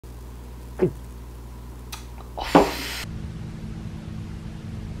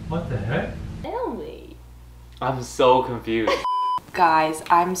What the heck? Tell me. I'm so confused. Guys,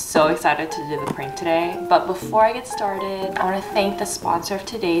 I'm so excited to do the prank today, but before I get started, I want to thank the sponsor of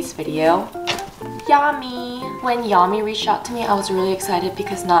today's video, Yami. When Yami reached out to me, I was really excited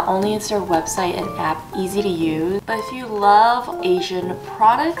because not only is their website and app easy to use, but if you love Asian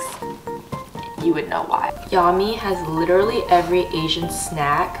products, you would know why. Yami has literally every Asian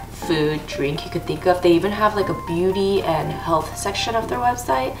snack, food, drink you could think of. They even have like a beauty and health section of their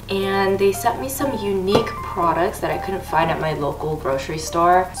website, and they sent me some unique products that I couldn't find at my local grocery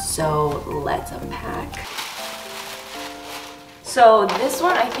store. So let's unpack. So this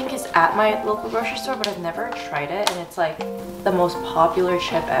one I think is at my local grocery store, but I've never tried it, and it's like the most popular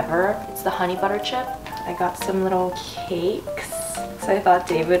chip ever. It's the honey butter chip. I got some little cakes, so I thought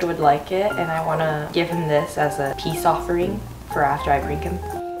David would like it, and I want to give him this as a peace offering for after I prank him.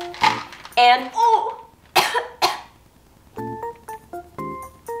 And oh,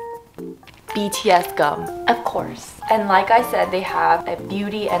 BTS gum, of course. And like I said, they have a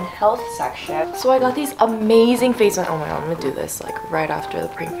beauty and health section. So I got these amazing face masks. Oh my god, I'm gonna do this like right after the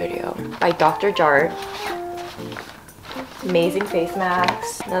prank video. By Dr. Jart. Amazing face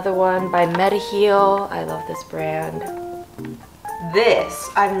masks. Another one by Mediheal. I love this brand. This,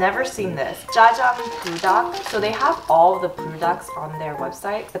 I've never seen this. Jajang Product. So they have all the products on their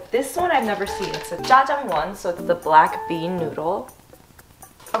website, but this one I've never seen. It's a Jajang one, so it's the black bean noodle.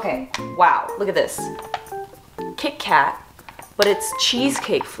 Okay, wow, look at this. Kit Kat, but it's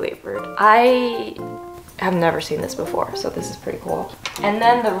cheesecake flavored. I have never seen this before, so this is pretty cool. And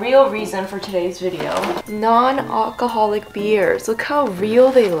then the real reason for today's video, non-alcoholic beers. Look how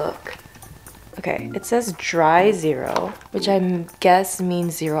real they look. Okay, it says dry zero, which I guess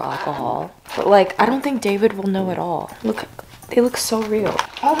means zero alcohol. But like, I don't think David will know at all. Look, they look so real.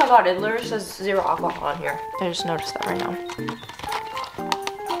 Oh my god, it literally says zero alcohol on here. I just noticed that right now.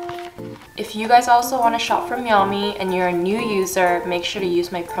 If you guys also want to shop from Yami and you're a new user, make sure to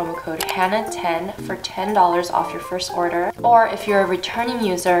use my promo code HANA10 for $10 off your first order. Or if you're a returning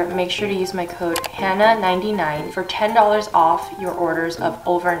user, make sure to use my code HANA99 for $10 off your orders of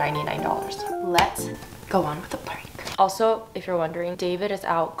over $99. Let's go on with the prank. Also, if you're wondering, David is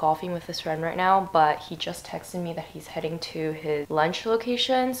out golfing with his friend right now, but he just texted me that he's heading to his lunch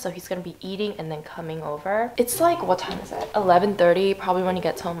location, so he's gonna be eating and then coming over. It's like, what time is it? 11:30, probably when he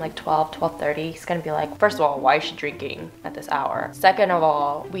gets home like 12:30. He's gonna be like, first of all, why is she drinking at this hour? Second of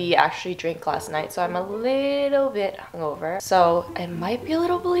all, we actually drank last night, so I'm a little bit hungover. So it might be a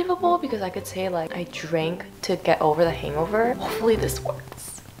little believable because I could say like, I drank to get over the hangover. Hopefully this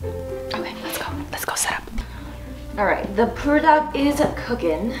works. Okay, let's go set up. Alright, the product is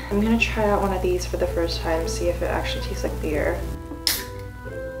cooking. I'm gonna try out one of these for the first time, see if it actually tastes like beer.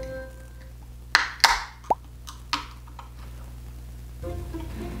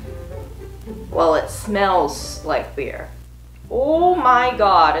 Well, it smells like beer. Oh my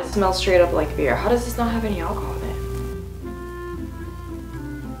god, it smells straight up like beer. How does this not have any alcohol in it?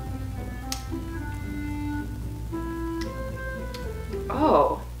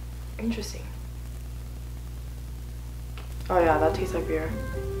 Oh, interesting. Oh yeah, that tastes like beer.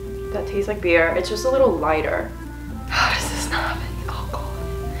 That tastes like beer. It's just a little lighter. How does this not have any alcohol?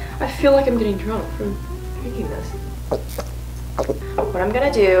 I feel like I'm getting drunk from drinking this. What I'm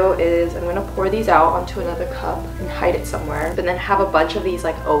gonna do is I'm gonna pour these out onto another cup and hide it somewhere, but then have a bunch of these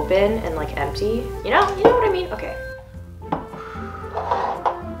like open and like empty. You know what I mean? Okay.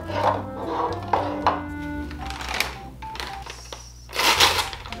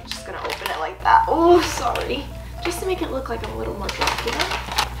 I'm just gonna open it like that. Oh, sorry. Just to make it look like I'm a little more drunk, you know?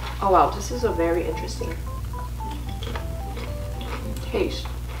 Oh wow, this is a very interesting taste.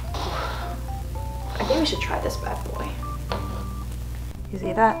 I think we should try this bad boy. You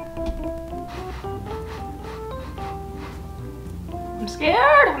see that? I'm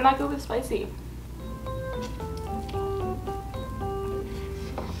scared! I'm not good with spicy.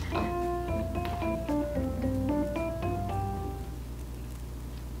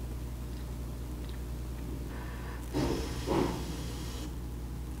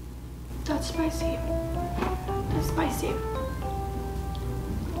 That's spicy. That's spicy.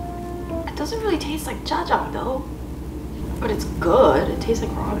 It doesn't really taste like jajang though. But it's good. It tastes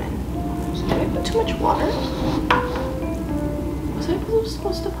like ramen. So did I put too much water? Was I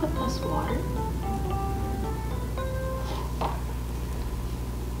supposed to put less water?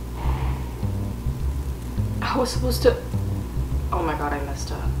 I was supposed to... Oh my god, I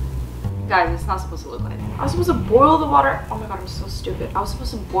messed up. Guys, it's not supposed to look like that. I was supposed to boil the water. Oh my god, I'm so stupid. I was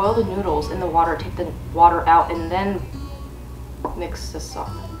supposed to boil the noodles in the water, take the water out, and then mix this up.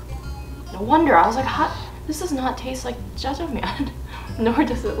 No wonder. I was like, how? This does not taste like jjajangmyeon, nor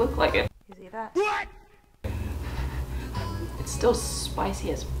does it look like it. You see that? What? It's still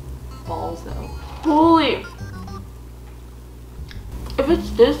spicy as balls though. Holy! If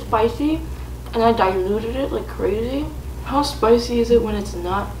it's this spicy and I diluted it like crazy, how spicy is it when it's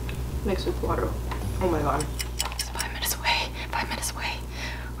not mixed with water? Oh my god. It's 5 minutes away. 5 minutes away.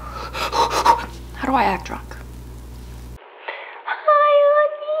 How do I act drunk?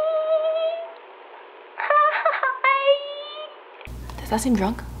 Does that seem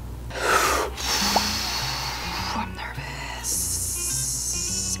drunk? I'm nervous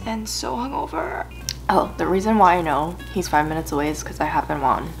and so hungover. Oh, the reason why I know he's 5 minutes away is because I have him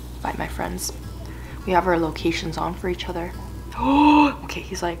on by my friends. We have our locations on for each other. Oh, okay,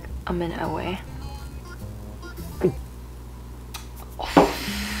 he's like a minute away.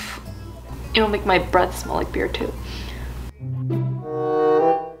 It'll make my breath smell like beer too.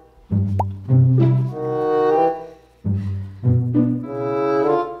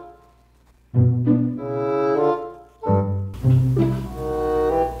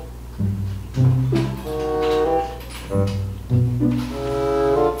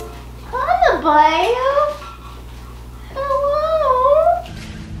 Hello?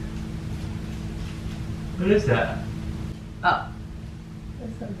 What is that? Oh.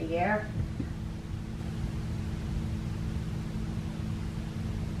 There's some beer.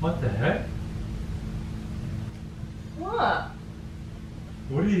 What the heck? What?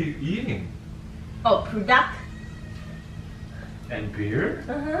 What are you eating? Oh, product. And beer?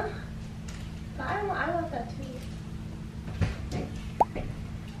 Uh-huh. I want that too.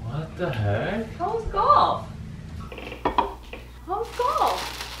 What the heck? How's golf? How's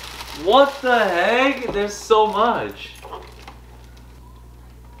golf? What the heck? There's so much.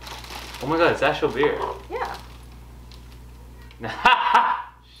 Oh my god, it's actual beer. Yeah.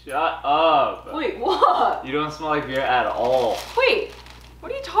 Shut up. Wait, what? You don't smell like beer at all. Wait,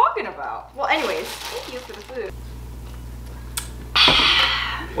 what are you talking about? Well, anyways, thank you for the food.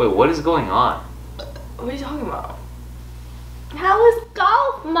 Wait, what is going on? What are you talking about? How was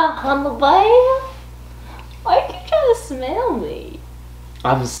golf, my humble boy? Why are you trying to smell me?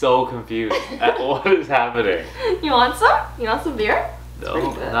 I'm so confused at what is happening. You want some? You want some beer?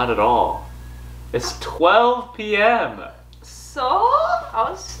 No, not at all. It's 12 p.m. So, I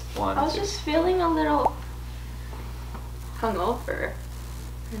was just feeling a little hungover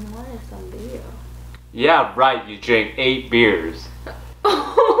and wanted some beer. Yeah, right, you drank 8 beers.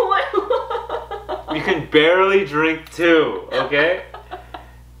 You can barely drink 2, okay?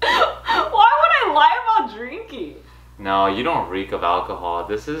 Why would I lie about drinking? No, you don't reek of alcohol.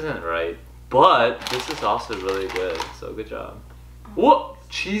 This isn't right. But this is also really good, so good job. What?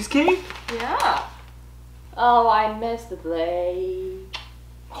 Cheesecake? Yeah. Oh, I missed the blade.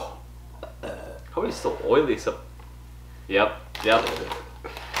 Probably still oily, so... Yep, you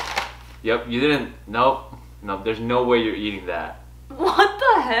didn't... Nope, there's no way you're eating that. What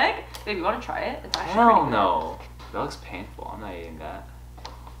the heck? Babe, you want to try it? It's actually Hell pretty good. no. That looks painful. I'm not eating that.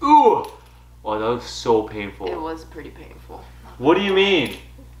 Ooh! Oh, that looks so painful. It was pretty painful. What do you mean?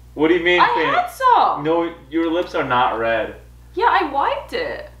 What do you mean I painful? had some! No, your lips are not red. Yeah, I wiped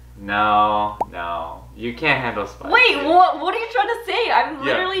it. No. You can't handle spicy. Wait, what are you trying to say? I'm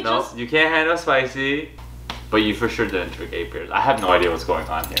literally just... You can't handle spicy. But you for sure didn't drink 8 beers. I have no idea what's going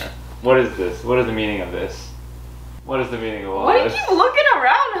on here. What is this? What is the meaning of this? What is the meaning of all Why do this? you keep looking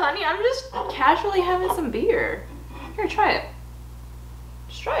around, honey? I'm just casually having some beer. Here, try it.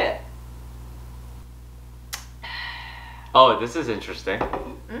 Just try it. Oh, this is interesting.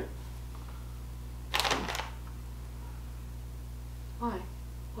 Hmm? Why?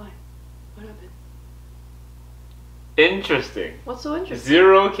 What happened? Interesting. What's so interesting?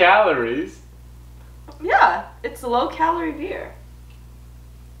 0 calories. Yeah, it's a low-calorie beer.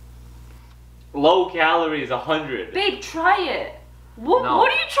 Low calories, 100. Babe, try it. What No. are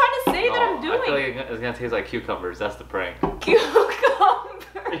you trying to say that I'm I doing? feel like it's gonna taste like cucumbers. That's the prank. Cucumbers.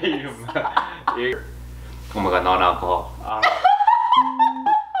 Oh my god, non-alcohol.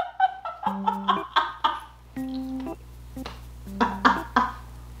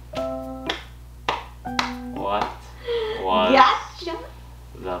 What? Gotcha.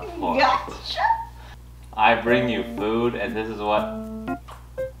 The fuck? Gotcha. I bring you food, and this is what?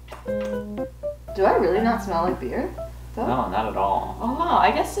 Do I really not smell like beer? No, not at all. Oh wow,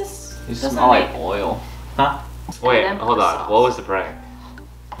 I guess this You doesn't smell make... like oil. Huh? Wait, then put hold the on. sauce. What was the prank?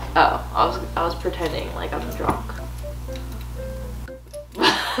 Oh, I was pretending like I'm drunk. But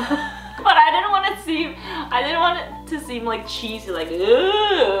I didn't want it to seem like cheesy, like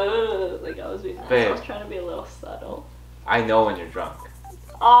ugh, like I was being nice. I was trying to be a little subtle. I know when you're drunk.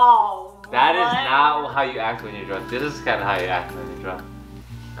 Oh That is not how you act when you're drunk. This is kind of how you act when you're drunk.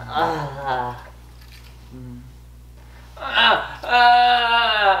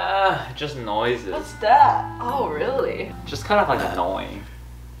 Just noises. What's that? Oh, really? Just kind of like annoying.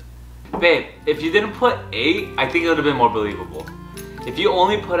 Babe, if you didn't put 8, I think it would have been more believable. If you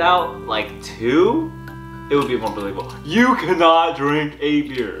only put out like 2, it would be more believable. You cannot drink 8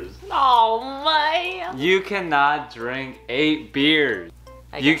 beers. Oh, man. You cannot drink 8 beers.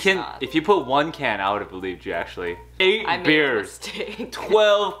 You can, not. if you put 1 can, I would have believed you actually. 8 beers.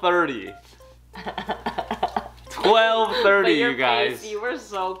 12:30. 12:30, you guys. Face, you were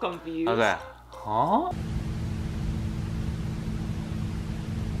so confused. I was like, huh?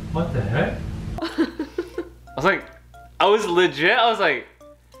 What the heck? I was legit, I was like,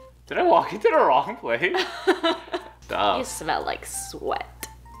 did I walk into the wrong place? Stop. You smell like sweat.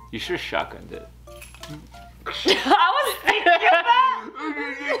 You should have shotgunned it. I was thinking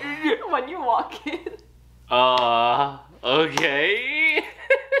that when you walk in. Okay.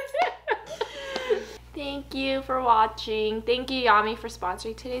 Thank you for watching. Thank you, Yami, for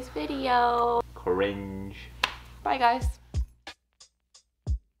sponsoring today's video. Cringe. Bye, guys.